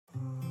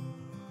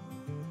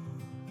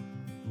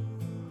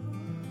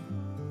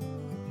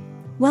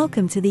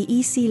Welcome to the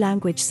EC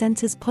Language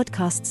Center's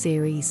podcast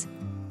series.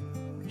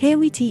 Here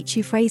we teach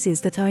you phrases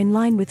that are in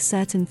line with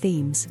certain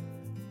themes.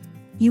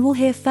 You will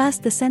hear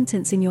first the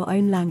sentence in your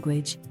own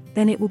language,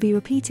 then it will be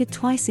repeated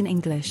twice in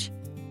English.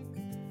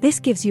 This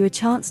gives you a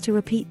chance to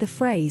repeat the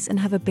phrase and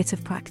have a bit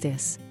of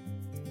practice.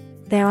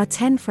 There are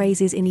 10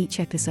 phrases in each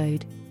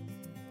episode.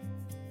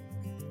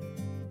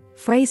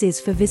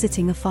 Phrases for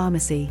visiting a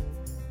pharmacy.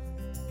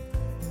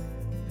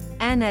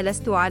 أنا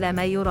لست على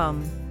ما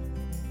يرام.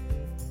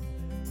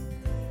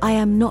 I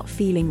am not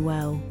feeling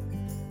well.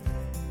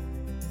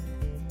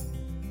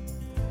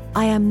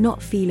 I am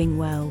not feeling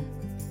well.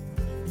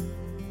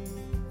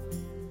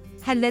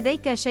 هل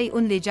لديك شيء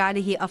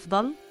لجعله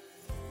أفضل؟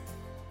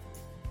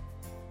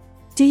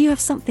 Do you have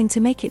something to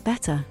make it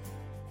better?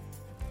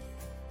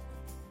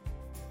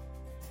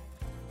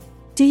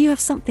 Do you have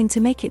something to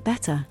make it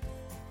better?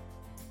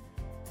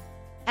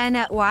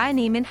 أنا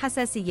أعاني من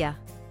حساسية.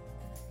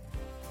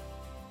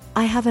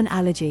 I have an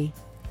allergy.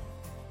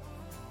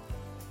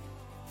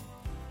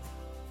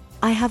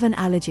 I have an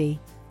allergy.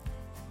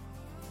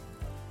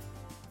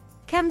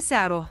 كم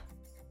سعره؟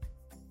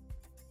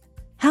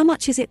 How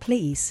much is it,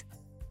 please?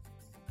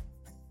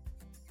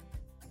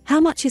 How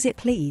much is it,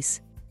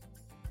 please?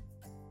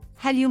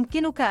 هل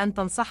يمكنك أن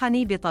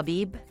تنصحني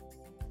بطبيب؟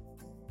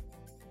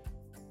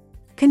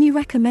 Can you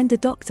recommend a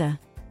doctor?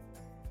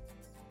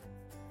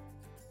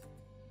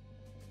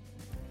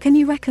 Can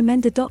you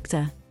recommend a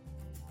doctor?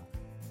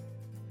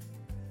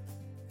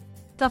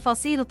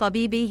 تفاصيل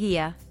طبيبي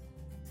هي.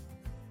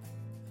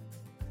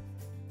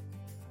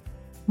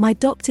 My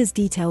doctor's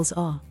details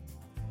are.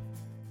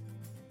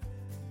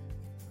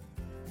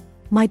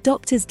 My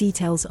doctor's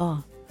details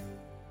are.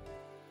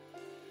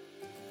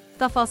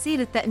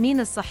 تفاصيل التأمين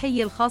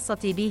الصحي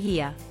الخاصة بي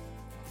هي.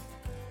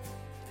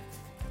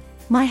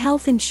 My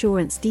health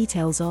insurance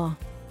details are.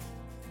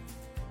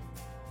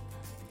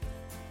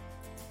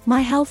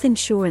 My health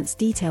insurance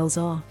details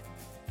are.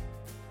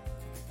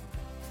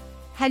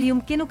 هل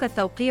يمكنك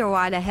التوقيع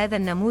على هذا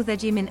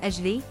النموذج من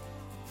أجلي؟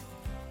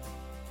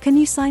 Can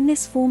you sign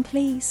this form,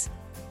 please?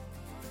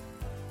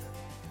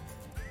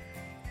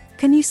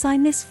 Can you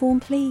sign this form,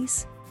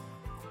 please?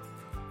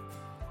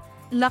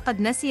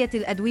 لقد نسيت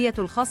الأدوية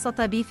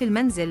الخاصة بي في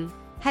المنزل.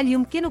 هل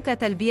يمكنك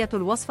تلبية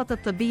الوصفة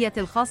الطبية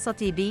الخاصة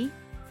بي؟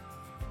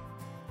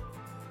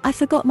 I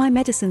forgot my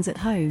medicines at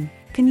home.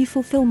 Can you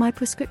fulfill my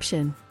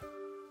prescription?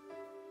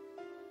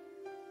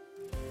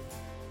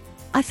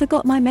 I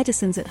forgot my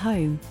medicines at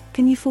home.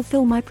 Can you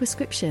fulfill my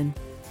prescription?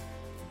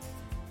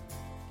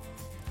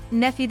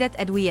 نفدت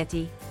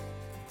أدويتي.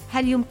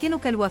 هل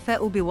يمكنك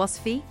الوفاء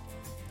بوصفي؟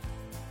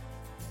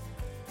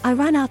 I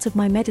ran out of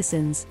my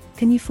medicines.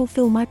 Can you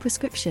fulfill my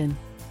prescription?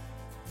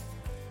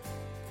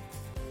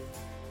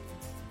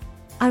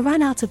 I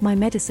ran out of my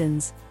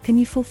medicines. Can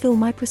you fulfill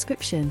my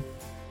prescription?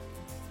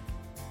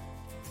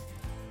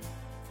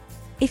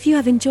 If you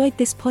have enjoyed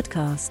this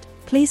podcast,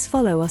 please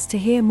follow us to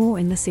hear more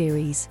in the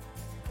series.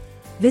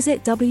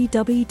 Visit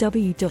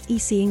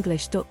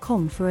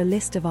www.ecenglish.com for a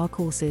list of our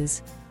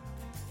courses.